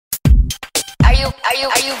you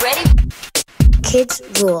ready? Kids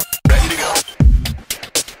rule. Ready to go.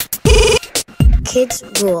 Kids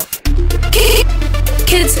rule.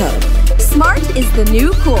 KiDz HuB. Smart is the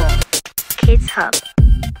new cool. KiDz HuB.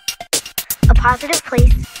 A positive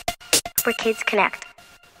place where kids connect.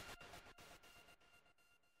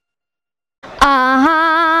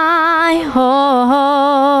 I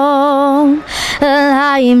hope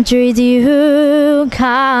I am treat you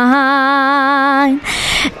kind,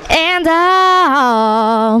 and I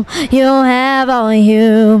hope you have all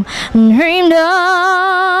you dreamed of.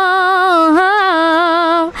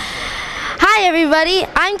 Hi everybody,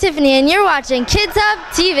 I'm Tiffany and you're watching KiDz HuB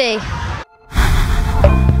TV.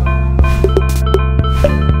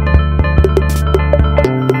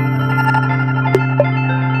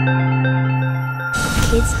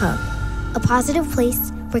 KiDz HuB, a positive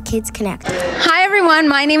place where kids connect. Hi everyone,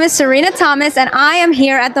 my name is Serena Thomas and I am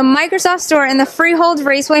here at the Microsoft store in the Freehold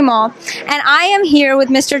Raceway Mall, and I am here with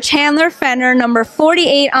Mr. Chandler Fenner, number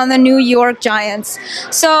 48 on the New York Giants.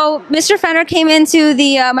 So Mr. Fenner came into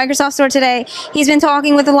the Microsoft store today. He's been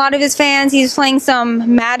talking with a lot of his fans. He's playing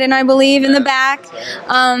some Madden, I believe, in the back,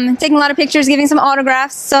 taking a lot of pictures, giving some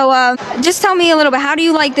autographs. So just tell me a little bit, how do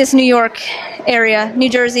you like this New York area, New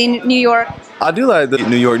Jersey, New York? I do like the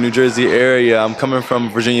New York, New Jersey area. I'm coming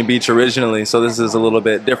from Virginia Beach originally, so this is a little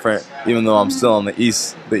bit different, even though I'm still on the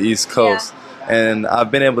East Coast. Yeah. And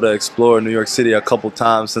I've been able to explore New York City a couple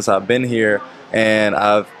times since I've been here, and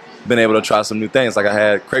I've been able to try some new things. Like I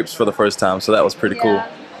had crepes for the first time, so that was pretty cool.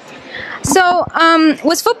 So,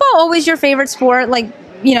 was football always your favorite sport, like,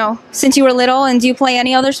 you know, since you were little? And do you play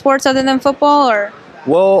any other sports other than football, or?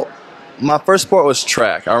 Well, my first sport was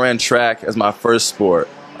track. I ran track as my first sport.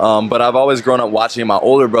 But I've always grown up watching my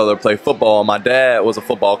older brother play football. My dad was a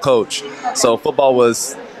football coach. Okay. So football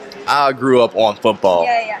was, I grew up on football.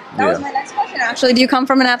 Yeah. That was my next question, actually. Do you come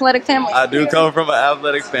from an athletic family? I do come from an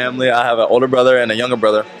athletic family. I have an older brother and a younger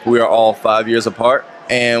brother. We are all 5 years apart,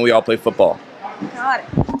 and we all play football. Got it.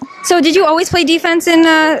 So did you always play defense in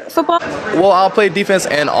football? Well, I'll play defense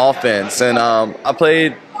and offense. And I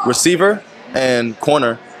played receiver and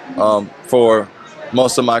corner for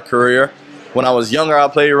most of my career. When I was younger, I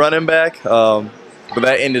played running back, but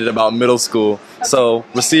that ended about middle school. Okay. So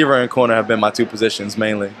receiver and corner have been my two positions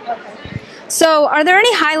mainly. Okay. So are there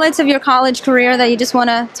any highlights of your college career that you just want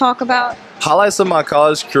to talk about? Highlights of my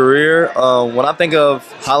college career, when I think of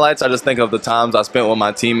highlights, I just think of the times I spent with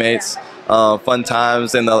my teammates, fun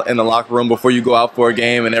times in the locker room before you go out for a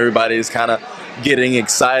game and everybody's kind of getting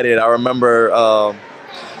excited. I remember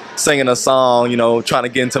singing a song, you know, trying to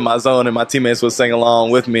get into my zone, and my teammates would sing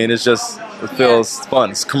along with me, and it feels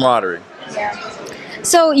fun. It's camaraderie. Yeah.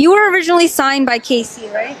 So you were originally signed by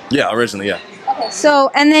KC, right? Yeah, originally, yeah. Okay.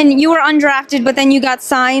 So, and then you were undrafted, but then you got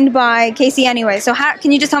signed by KC anyway. So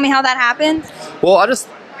can you just tell me how that happened? Well, I just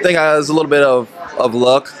think it was a little bit of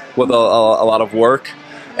luck with a lot of work.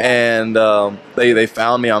 And they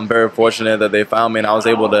found me. I'm very fortunate that they found me, and I was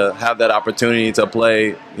able to have that opportunity to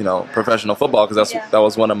play, you know, professional football, because that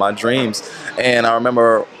was one of my dreams. And I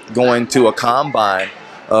remember going to a combine,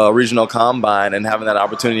 regional combine, and having that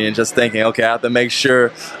opportunity and just thinking, okay, I have to make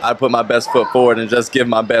sure I put my best foot forward and just give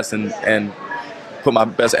my best and put my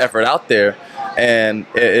best effort out there. And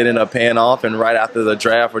it ended up paying off, and right after the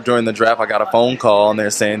draft, or during the draft, I got a phone call, and they're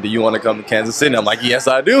saying, do you want to come to Kansas City? And I'm like, yes,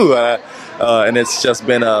 I do. And it's just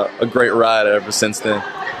been a great ride ever since then.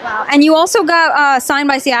 Wow. And you also got signed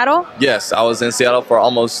by Seattle? Yes, I was in Seattle for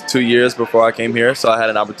almost 2 years before I came here, so I had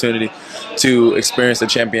an opportunity to experience the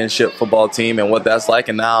championship football team and what that's like.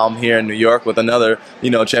 And now I'm here in New York with another, you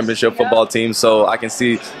know, championship football team, so I can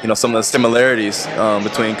see, you know, some of the similarities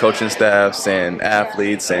between coaching staffs and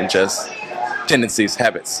athletes and just tendencies,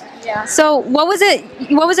 habits. Yeah. So what was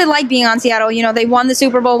it like being on Seattle? You know, they won the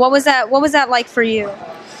Super Bowl. What was that like for you?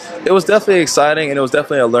 It was definitely exciting, and it was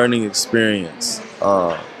definitely a learning experience.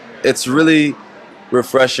 It's really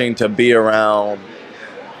refreshing to be around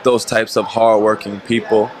those types of hardworking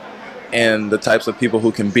people and the types of people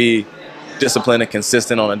who can be disciplined and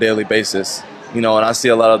consistent on a daily basis. You know, and I see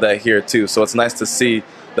a lot of that here too. So it's nice to see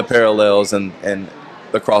the parallels and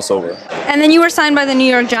the crossover. And then you were signed by the New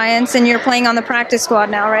York Giants, and you're playing on the practice squad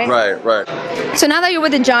now, right? Right. So now that you're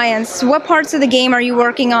with the Giants, what parts of the game are you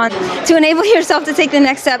working on to enable yourself to take the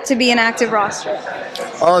next step to be an active roster?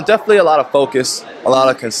 Definitely a lot of focus, a lot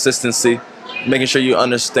of consistency, making sure you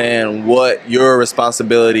understand what your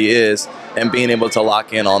responsibility is and being able to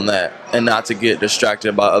lock in on that and not to get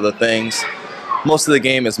distracted by other things. Most of the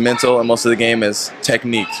game is mental, and most of the game is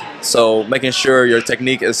technique. So making sure your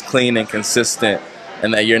technique is clean and consistent,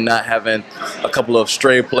 and that you're not having a couple of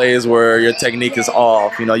stray plays where your technique is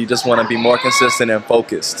off. You know, you just want to be more consistent and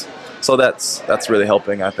focused. So that's really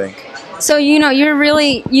helping, I think. So you're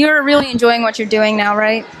really enjoying what you're doing now,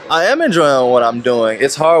 right? I am enjoying what I'm doing.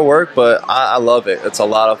 It's hard work, but I love it. It's a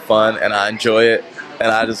lot of fun, and I enjoy it.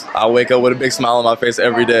 And I wake up with a big smile on my face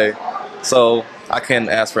every day. So I can't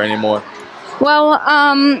ask for any more. Well,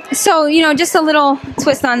 so just a little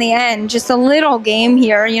twist on the end, just a little game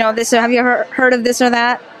here. Have you ever heard of this or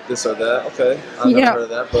that? This or that? Okay, I've never heard of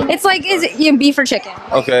that. But it's like, is it beef or chicken?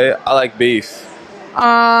 Okay, I like beef.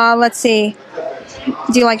 Let's see.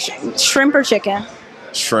 Do you like shrimp or chicken?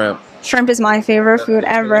 Shrimp. Shrimp is my favorite food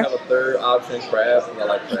ever. I have a third option, crab, and I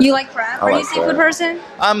like crab. You like crab? Are you a seafood person?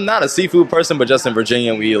 I'm not a seafood person, but just in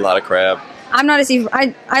Virginia, we eat a lot of crab. I'm not a seafood.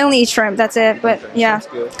 I only eat shrimp. That's it. But Okay, yeah.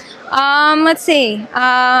 good. Let's see.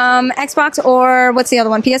 Xbox or what's the other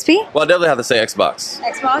one? PSP? Well, I definitely have to say Xbox.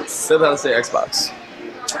 Xbox. Definitely have to say Xbox.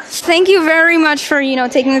 Thank you very much for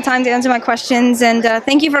taking the time to answer my questions, and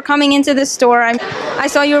thank you for coming into the store. I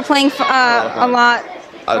saw you were playing a lot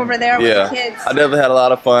over there with the kids. I definitely had a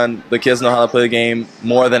lot of fun. The kids know how to play the game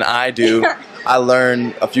more than I do. I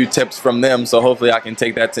learned a few tips from them, so hopefully I can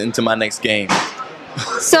take that into my next game.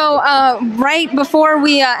 So right before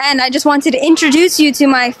we end, I just wanted to introduce you to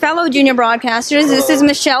my fellow junior broadcasters. This is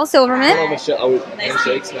Michelle Silverman. Hello, Michelle.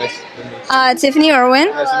 Handshakes. Nice to meet you. Tiffany Irwin.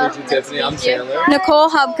 Nice to meet you, Tiffany. I'm Chandler. Nicole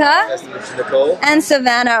Hubka. Nice to meet you, Nicole. And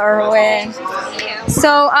Savannah Irwin.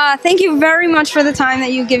 So thank you very much for the time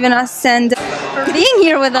that you've given us and for being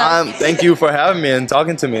here with us. Thank you for having me and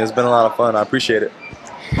talking to me. It's been a lot of fun. I appreciate it.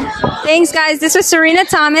 Thanks, guys. This was Serena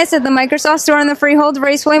Thomas at the Microsoft Store in the Freehold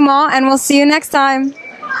Raceway Mall, and we'll see you next time.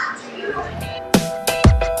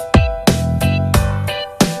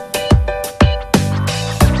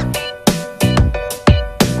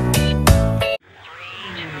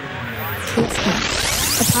 KiDz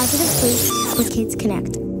HuB, a positive place where kids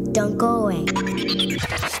connect. Don't go away.